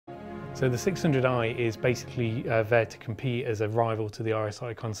So the 600i is basically there to compete as a rival to the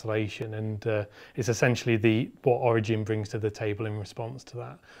RSI Constellation, and it's essentially what Origin brings to the table in response to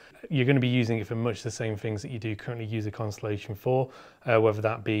that. You're going to be using it for much the same things that you do currently use a Constellation for, whether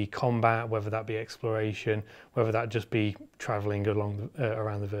that be combat, whether that be exploration, whether that just be travelling along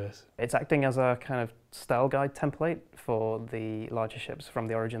around the verse. It's acting as a kind of style guide template for the larger ships from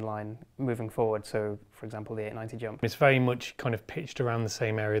the Origin line moving forward. So, for example, the 890 jump. It's very much kind of pitched around the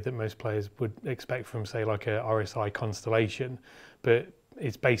same area that most players would expect from, say, like a RSI Constellation, but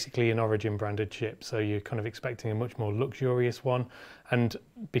it's basically an Origin branded ship, so you're kind of expecting a much more luxurious one. And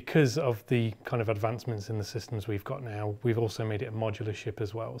because of the kind of advancements in the systems we've got now, we've also made it a modular ship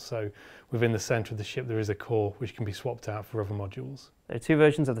as well. So within the centre of the ship there is a core which can be swapped out for other modules. There are two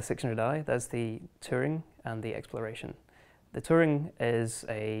versions of the 600i. There's the Touring and the Exploration. The Touring is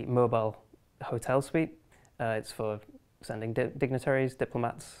a mobile hotel suite. It's for sending dignitaries,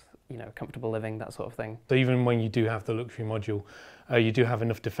 diplomats, comfortable living, that sort of thing. So even when you do have the luxury module, you do have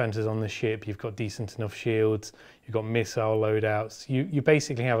enough defenders on the ship, you've got decent enough shields, you've got missile loadouts, you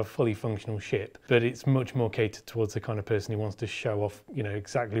basically have a fully functional ship, but it's much more catered towards the kind of person who wants to show off,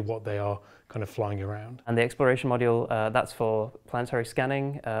 exactly what they are kind of flying around. And the Exploration module, that's for planetary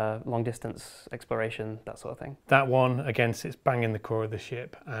scanning, long distance exploration, that sort of thing. That one, again, sits bang in the core of the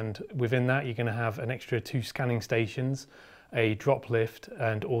ship, and within that you're going to have an extra 2 scanning stations, a drop lift,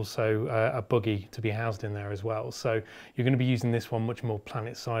 and also a buggy to be housed in there as well. So you're going to be using this one much more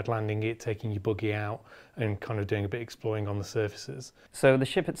planet side, landing it, taking your buggy out and kind of doing a bit of exploring on the surfaces. So the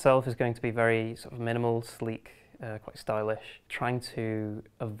ship itself is going to be very sort of minimal, sleek, quite stylish, trying to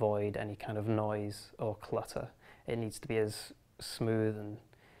avoid any kind of noise or clutter. It needs to be as smooth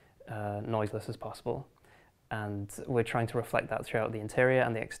and noiseless as possible. And we're trying to reflect that throughout the interior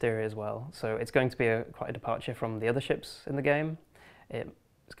and the exterior as well. So it's going to be quite a departure from the other ships in the game.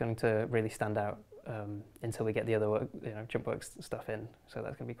 It's going to really stand out until we get the other jump works stuff in. So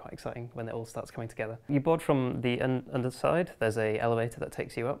that's going to be quite exciting when it all starts coming together. You board from the underside. There's a elevator that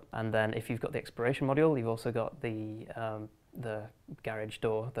takes you up, and then if you've got the Exploration module, you've also got the garage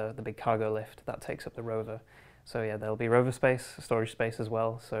door, the big cargo lift that takes up the rover. So yeah, there'll be rover space, storage space as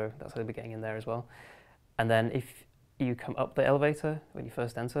well. So that's how you'll be getting in there as well. And then if you come up the elevator, when you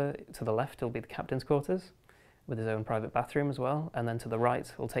first enter, to the left will be the captain's quarters with his own private bathroom as well. And then to the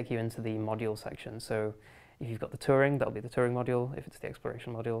right will take you into the module section. So if you've got the Touring, that'll be the Touring module. If it's the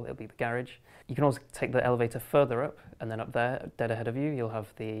Exploration module, it'll be the garage. You can also take the elevator further up, and then up there, dead ahead of you, you'll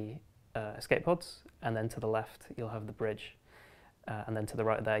have the escape pods. And then to the left, you'll have the bridge. And then to the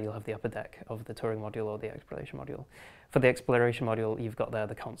right there, you'll have the upper deck of the Touring module or the Exploration module. For the Exploration module, you've got there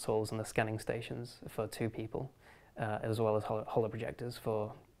the consoles and the scanning stations for 2 people, as well as holoprojectors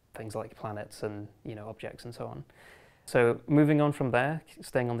for things like planets and objects and so on. So moving on from there,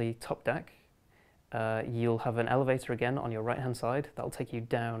 staying on the top deck, you'll have an elevator again on your right-hand side. That'll take you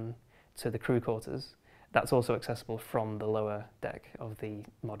down to the crew quarters. That's also accessible from the lower deck of the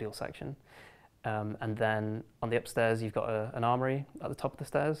module section. And then on the upstairs, you've got an armory at the top of the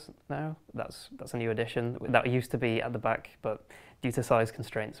stairs now. That's a new addition. That used to be at the back, but due to size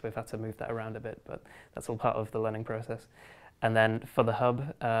constraints, we've had to move that around a bit, but that's all part of the learning process. And then for the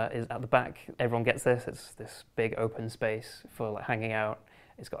hub is at the back. Everyone gets this. It's this big open space for like hanging out.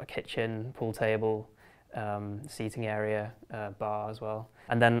 It's got a kitchen, pool table, seating area, bar as well.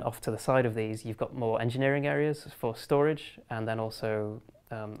 And then off to the side of these, you've got more engineering areas for storage, and then also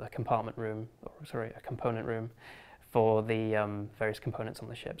a component room for the various components on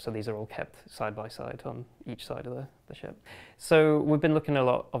the ship. So these are all kept side by side on each side of the ship. So we've been looking a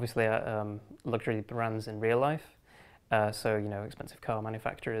lot, obviously, at luxury brands in real life. So, expensive car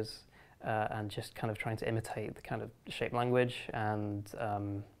manufacturers, and just kind of trying to imitate the kind of shape language and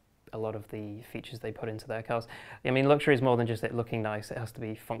a lot of the features they put into their cars. I mean, luxury is more than just it looking nice. It has to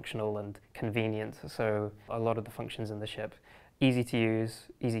be functional and convenient. So a lot of the functions in the ship, easy to use,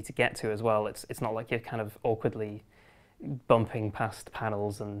 easy to get to as well. It's not like you're kind of awkwardly bumping past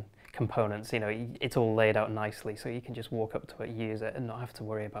panels and components. It's all laid out nicely, so you can just walk up to it, use it, and not have to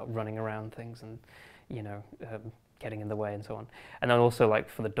worry about running around things and getting in the way and so on. And then also, like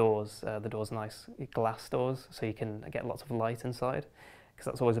for the doors are nice glass doors, so you can get lots of light inside, because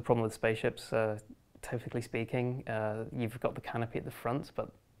that's always a problem with spaceships. Typically speaking, you've got the canopy at the front,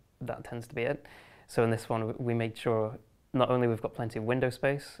 but that tends to be it. So in this one, we made sure not only we've got plenty of window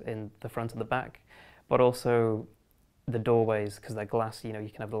space in the front and the back, but also the doorways, because they're glass, you can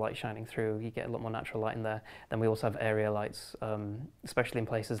have the light shining through, you get a lot more natural light in there. Then we also have area lights, especially in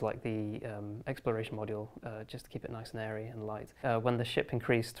places like the Exploration module, just to keep it nice and airy and light. When the ship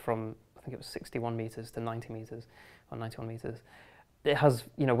increased from, I think it was 61 meters to 90 meters, or 91 meters, it has,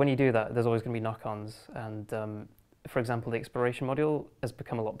 when you do that, there's always going to be knock-ons. And for example, the exploration module has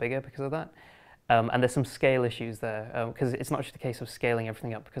become a lot bigger because of that. And there's some scale issues there, because it's not just a case of scaling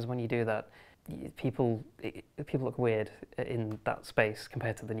everything up, because when you do that, people look weird in that space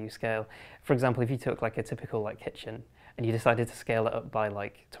compared to the new scale. For example, if you took like a typical like kitchen and you decided to scale it up by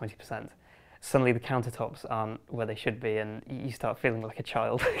like 20%, suddenly the countertops aren't where they should be, and you start feeling like a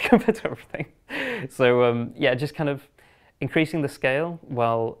child compared to everything. So yeah, just kind of increasing the scale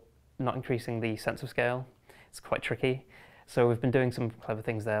while not increasing the sense of scale. It's quite tricky. So we've been doing some clever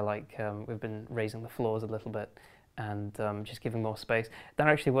things there, like we've been raising the floors a little bit and just giving more space. That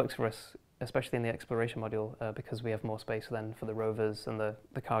actually works for us, especially in the exploration module, because we have more space then for the rovers and the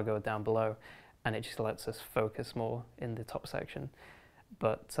cargo down below, and it just lets us focus more in the top section.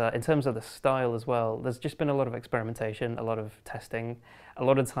 But in terms of the style as well, there's just been a lot of experimentation, a lot of testing. A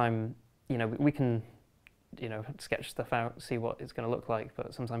lot of the time, we can sketch stuff out, see what it's going to look like,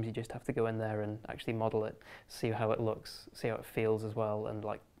 but sometimes you just have to go in there and actually model it, see how it looks, see how it feels as well, and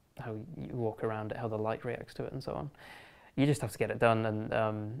like how you walk around it, how the light reacts to it, and so on. You just have to get it done,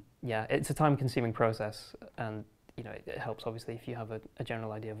 and yeah, it's a time-consuming process, and it helps obviously if you have a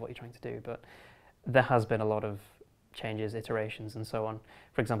general idea of what you're trying to do, but there has been a lot of changes, iterations, and so on.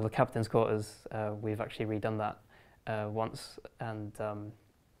 For example, the captain's quarters, we've actually redone that once, and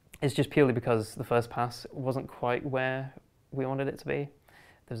it's just purely because the first pass wasn't quite where we wanted it to be.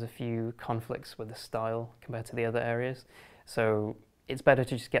 There's a few conflicts with the style compared to the other areas. So it's better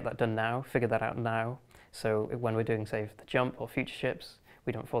to just get that done now, figure that out now. So when we're doing, say, the jump or future ships,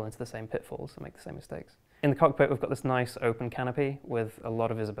 we don't fall into the same pitfalls and make the same mistakes. In the cockpit, we've got this nice open canopy with a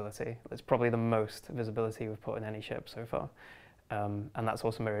lot of visibility. It's probably the most visibility we've put in any ship so far. And that's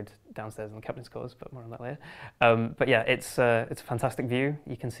also mirrored downstairs in the captain's quarters, but more on that later. But yeah, it's a fantastic view.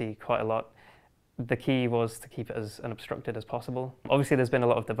 You can see quite a lot. The key was to keep it as unobstructed as possible. Obviously, there's been a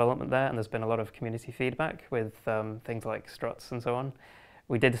lot of development there, and there's been a lot of community feedback with things like struts and so on.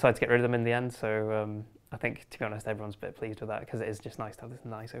 We did decide to get rid of them in the end, so I think, to be honest, everyone's a bit pleased with that because it is just nice to have this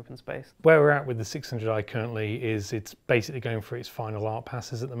nice open space. Where we're at with the 600i currently is it's basically going for its final art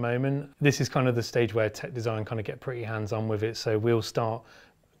passes at the moment. This is kind of the stage where tech design kind of get pretty hands-on with it, so we'll start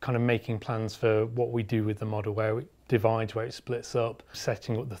kind of making plans for what we do with the model, where it divides, where it splits up,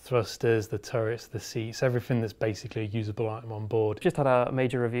 setting up the thrusters, the turrets, the seats, everything that's basically a usable item on board. Just had a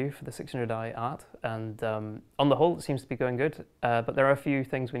major review for the 600i art, and on the whole it seems to be going good, but there are a few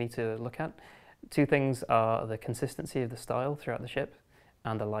things we need to look at. Two things are the consistency of the style throughout the ship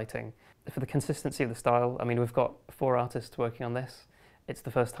and the lighting. For the consistency of the style, I mean, we've got 4 artists working on this. It's the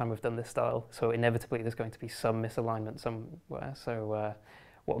first time we've done this style, so inevitably there's going to be some misalignment somewhere. So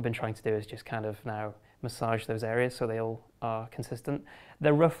what we've been trying to do is just kind of now massage those areas so they all are consistent.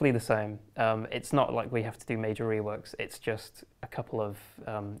 They're roughly the same. It's not like we have to do major reworks. It's just a couple of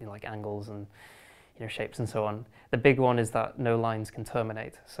like angles and shapes and so on. The big one is that no lines can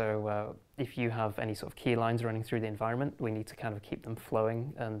terminate. So if you have any sort of key lines running through the environment, we need to kind of keep them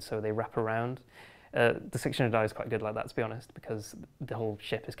flowing, and so they wrap around. The 600i is quite good like that, to be honest, because the whole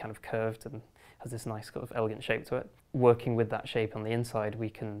ship is kind of curved and has this nice sort of elegant shape to it. Working with that shape on the inside, we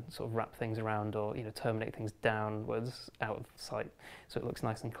can sort of wrap things around or terminate things downwards out of sight, so it looks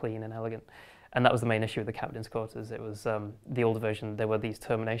nice and clean and elegant. And that was the main issue with the captain's quarters. It was the older version, there were these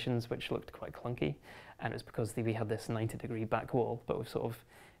terminations which looked quite clunky, and it was because we had this 90-degree back wall, but we've sort of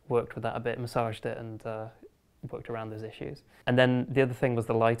worked with that a bit, massaged it, and worked around those issues. And then the other thing was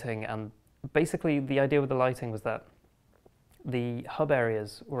the lighting, and basically the idea with the lighting was that the hub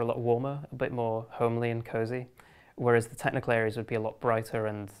areas were a lot warmer, a bit more homely and cozy, whereas the technical areas would be a lot brighter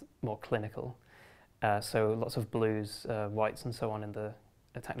and more clinical. So lots of blues, whites and so on in the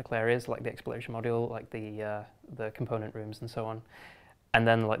technical areas, like the exploration module, like the component rooms and so on. And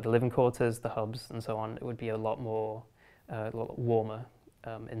then like the living quarters, the hubs and so on, it would be a lot more, a lot warmer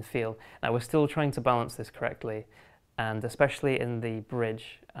in feel. Now we're still trying to balance this correctly, and especially in the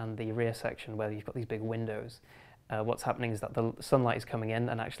bridge and the rear section where you've got these big windows, what's happening is that the sunlight is coming in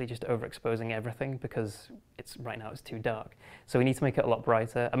and actually just overexposing everything because right now it's too dark. So we need to make it a lot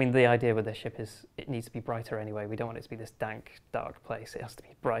brighter. I mean, the idea with this ship is it needs to be brighter anyway. We don't want it to be this dank, dark place. It has to be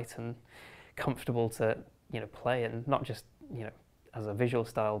bright and comfortable to play in, not just as a visual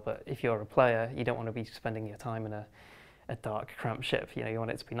style, but if you're a player, you don't want to be spending your time in a dark, cramped ship. You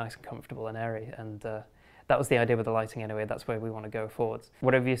want it to be nice and comfortable and airy, and that was the idea with the lighting anyway. That's where we want to go forwards.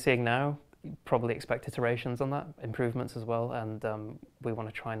 Whatever you're seeing now, you probably expect iterations on that, improvements as well, and we want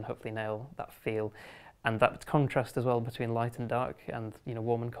to try and hopefully nail that feel and that contrast as well between light and dark and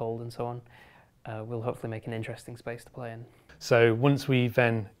warm and cold and so on. Will hopefully make an interesting space to play in. So once we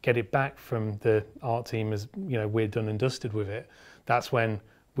then get it back from the art team, as we're done and dusted with it, that's when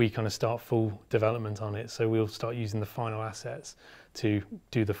we kind of start full development on it. So we'll start using the final assets to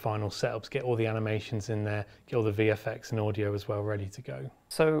do the final setups, get all the animations in there, get all the VFX and audio as well ready to go.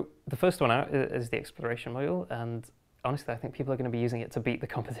 So the first one out is the exploration module, and honestly I think people are going to be using it to beat the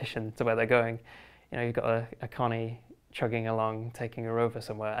competition to where they're going. You know, you've got a Connie chugging along, taking a rover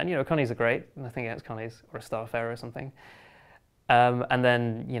somewhere, and you know, Connies are great, nothing against Connies, or a Starfarer or something. And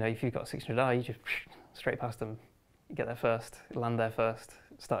then, you know, if you've got 600i, you just straight past them, get there first, land there first,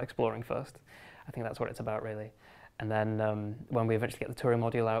 start exploring first. I think that's what it's about, really. And then when we eventually get the touring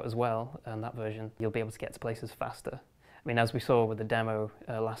module out as well, and that version, you'll be able to get to places faster. I mean, as we saw with the demo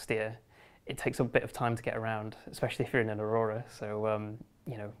last year, it takes a bit of time to get around, especially if you're in an Aurora. So,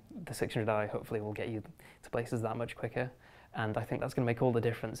 you know, the 600i hopefully will get you to places that much quicker. And I think that's going to make all the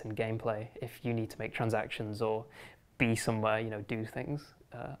difference in gameplay if you need to make transactions or be somewhere, you know, do things.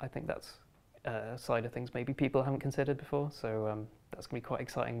 I think that's a side of things maybe people haven't considered before. So that's going to be quite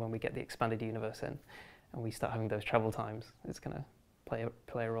exciting when we get the expanded universe in and we start having those travel times. It's going to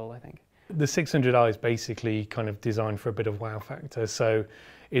play a role, I think. The 600i is basically kind of designed for a bit of wow factor. So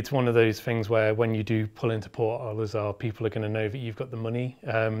it's one of those things where when you do pull into Port Al-Azhar, people are going to know that you've got the money.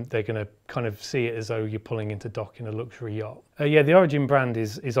 They're going to kind of see it as though you're pulling into dock in a luxury yacht. Yeah, the Origin brand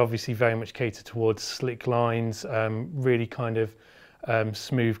is obviously very much catered towards slick lines, really kind of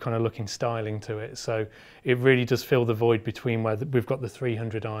smooth kind of looking styling to it. So it really does fill the void between where we've got the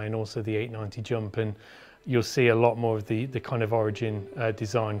 300i and also the 890 jump, and you'll see a lot more of the kind of Origin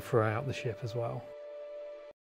design throughout the ship as well.